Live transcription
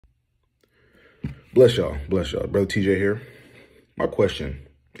Bless y'all. Bless y'all. Brother TJ here. My question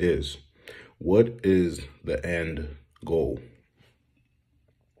is, what is the end goal?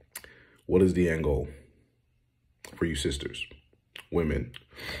 What is the end goal for you sisters, women,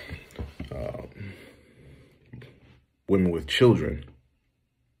 women with children,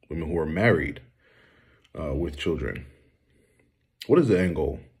 women who are married with children? What is the end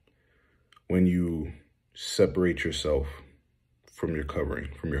goal when you separate yourself from your covering,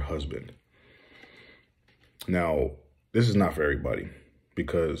 from your husband? Now, this is not for everybody,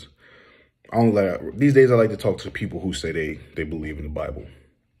 because these days I like to talk to people who say they believe in the Bible,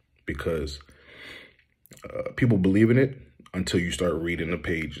 because people believe in it until you start reading the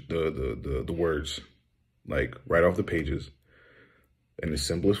page, the words, like right off the pages in the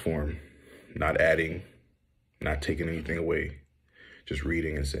simplest form, not adding, not taking anything away, just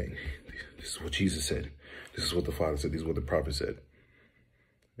reading and saying, this is what Jesus said. This is what the Father said. This is what the prophet said.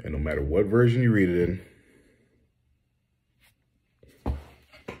 And no matter what version you read it in,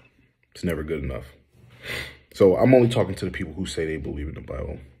 it's never good enough. So I'm only talking to the people who say they believe in the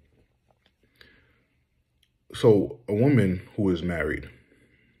Bible. So a woman who is married,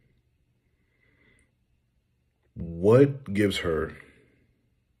 what gives her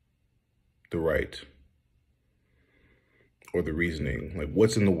the right or the reasoning? Like,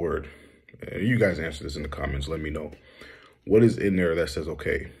 what's in the word? You guys answer this in the comments. Let me know. What is in there that says,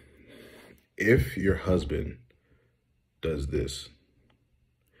 okay, if your husband does this,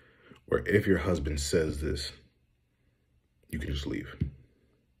 or if your husband says this, you can just leave.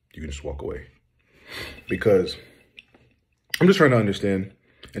 You can just walk away. Because I'm just trying to understand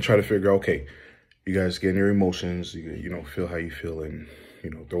and try to figure out, okay, you guys get in your emotions, you know, feel how you feel, and,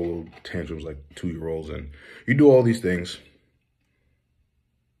 you know, throw little tantrums like 2-year-olds, and you do all these things,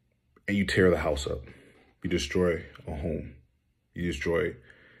 and you tear the house up. You destroy a home. You destroy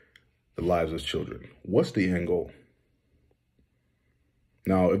the lives of children. What's the end goal?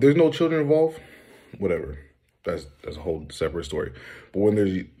 Now, if there's no children involved, whatever. That's a whole separate story. But when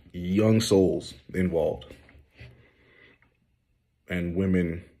there's young souls involved and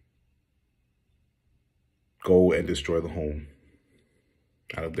women go and destroy the home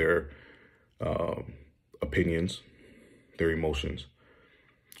out of their opinions, their emotions,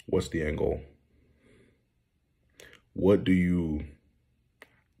 what's the end goal? What do you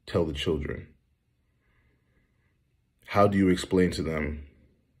tell the children? How do you explain to them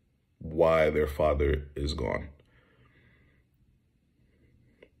why their father is gone?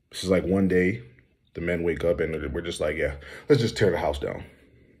 This is like one day the men wake up and we're just like, yeah, let's just tear the house down.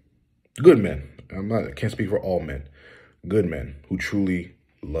 Good men. I can't speak for all men. Good men who truly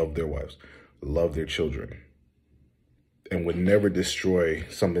love their wives, love their children, and would never destroy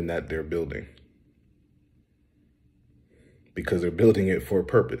something that they're building, because they're building it for a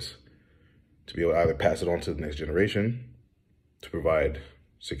purpose, to be able to either pass it on to the next generation, to provide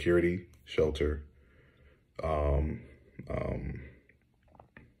security, shelter,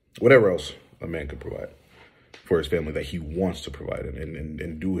 whatever else a man could provide for his family that he wants to provide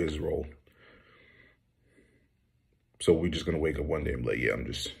and do his role. So we're just going to wake up one day and be like, yeah, I'm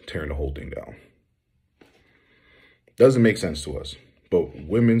just tearing the whole thing down. Doesn't make sense to us. But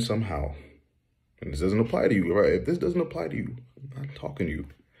women somehow, and this doesn't apply to you, right? If this doesn't apply to you, I'm not talking to you.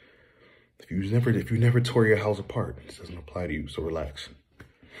 If you never tore your house apart, this doesn't apply to you, so relax.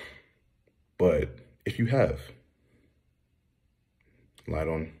 But if you have lied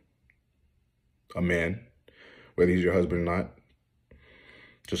on a man, whether he's your husband or not,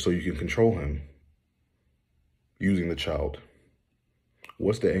 just so you can control him using the child,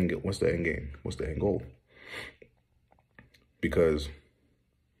 what's the end game? What's the end goal? Because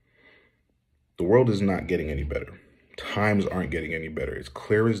the world is not getting any better. Times aren't getting any better. It's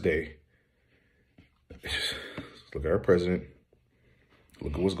clear as day. Just look at our president.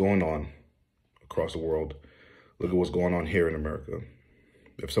 Look at what's going on across the world. Look at what's going on here in America.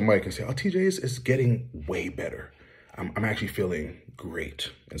 If somebody can say, oh, TJ, it's getting way better. I'm actually feeling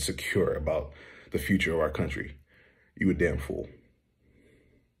great and secure about the future of our country. You a damn fool.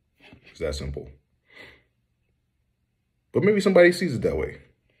 It's that simple. But maybe somebody sees it that way.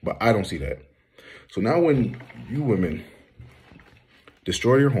 But I don't see that. So now when you women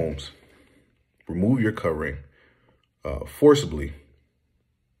destroy your homes, remove your covering forcibly,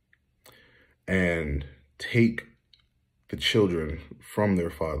 and take the children from their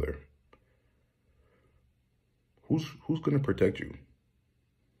father, who's going to protect you?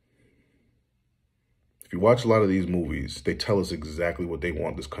 If you watch a lot of these movies, they tell us exactly what they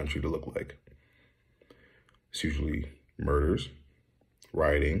want this country to look like. It's usually murders,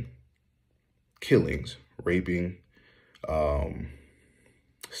 rioting, killings, raping,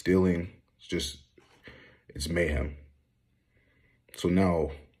 stealing. It's just It's mayhem. So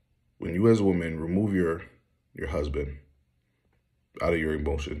now, when you as a woman remove your husband out of your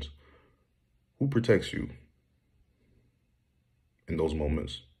emotions, who protects you in those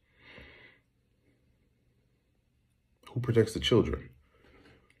moments? Who protects the children?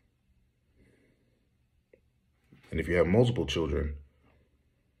 And if you have multiple children,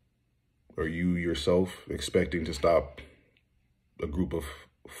 are you yourself expecting to stop a group of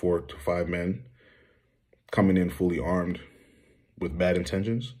 4 to 5 men coming in fully armed with bad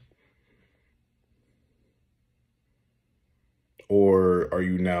intentions? Or are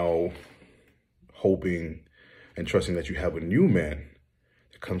you now hoping and trusting that you have a new man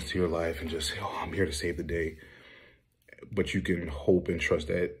that comes to your life and just say, oh, I'm here to save the day? But you can hope and trust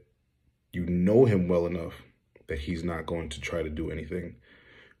that you know him well enough that he's not going to try to do anything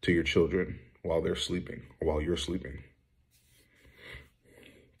to your children while they're sleeping or while you're sleeping.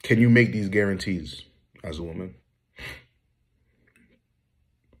 Can you make these guarantees as a woman?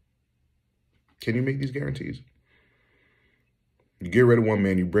 Can you make these guarantees? You get rid of one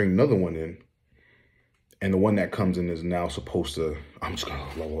man, you bring another one in, and the one that comes in is now supposed to, I'm just going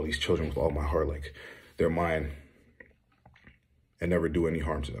to love all these children with all my heart, like they're mine, and never do any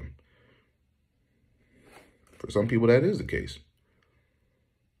harm to them. For some people, that is the case.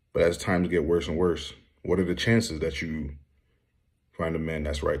 But as times get worse and worse, what are the chances that you find a man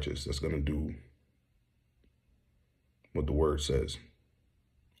that's righteous, that's going to do what the word says?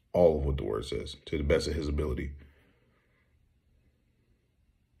 All of what the word says, to the best of his ability.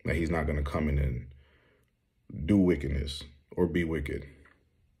 That he's not going to come in and do wickedness or be wicked.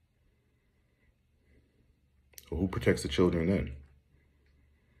 So who protects the children then?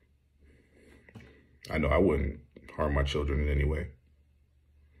 I know I wouldn't harm my children in any way.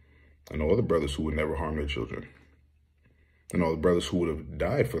 I know other brothers who would never harm their children. I know other brothers who would have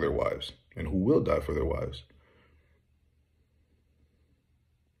died for their wives and who will die for their wives.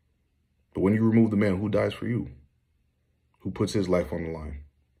 But when you remove the man, who dies for you? Who puts his life on the line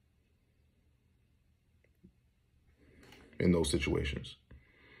in those situations?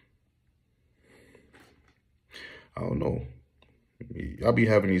 I don't know. I'll be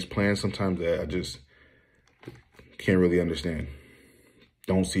having these plans sometimes that I just can't really understand.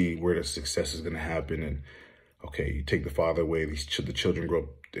 Don't see where the success is going to happen. And okay, you take the father away, the children grow up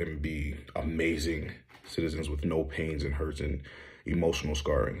and be amazing citizens with no pains and hurts and emotional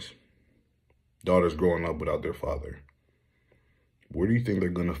scarrings. Daughters growing up without their father. Where do you think they're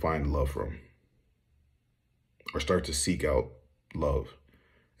going to find love from? Or start to seek out love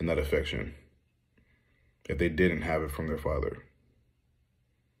and that affection if they didn't have it from their father?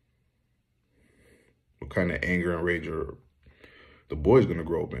 What kind of anger and rage are the boys going to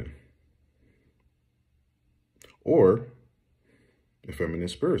grow up in? Or the feminine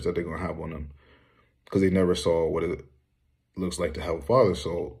spirits that they're going to have on them because they never saw what it looks like to have a father.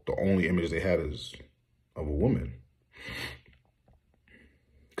 So the only image they had is of a woman.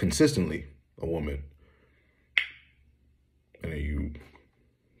 Consistently a woman. And then you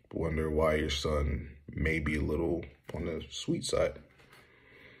wonder why your son may be a little on the sweet side.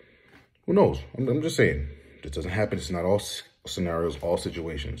 Who knows? I'm just saying. This doesn't happen. It's not all scenarios, all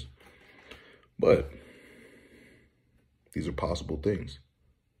situations. But these are possible things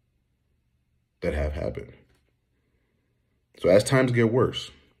that have happened. So as times get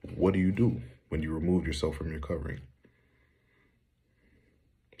worse, what do you do when you remove yourself from your covering?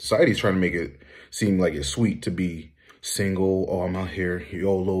 Society's trying to make it seem like it's sweet to be single. Oh, I'm out here,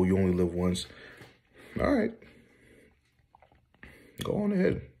 YOLO, you only live once. All right. Go on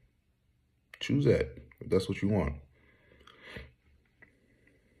ahead. Choose that if that's what you want.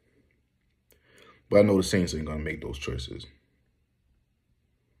 But I know the saints ain't going to make those choices.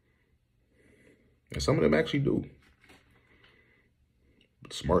 And some of them actually do.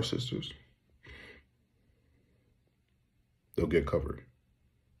 But smart sisters, they'll get covered.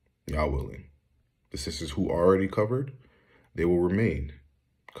 Y'all willing. The sisters who are already covered, they will remain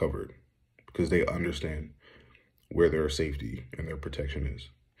covered because they understand where their safety and their protection is.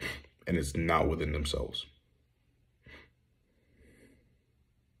 And it's not within themselves.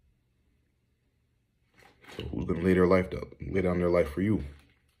 So who's going to lay down their life for you?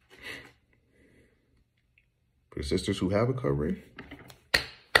 For the sisters who have a covering,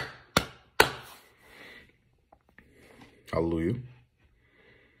 hallelujah.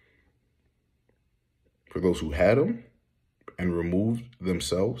 For those who had them and removed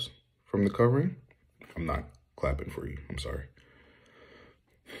themselves from the covering, I'm not clapping for you. I'm sorry.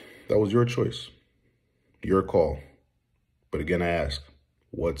 That was your choice, your call. But again, I ask,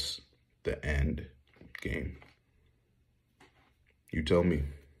 what's the end game? You tell me.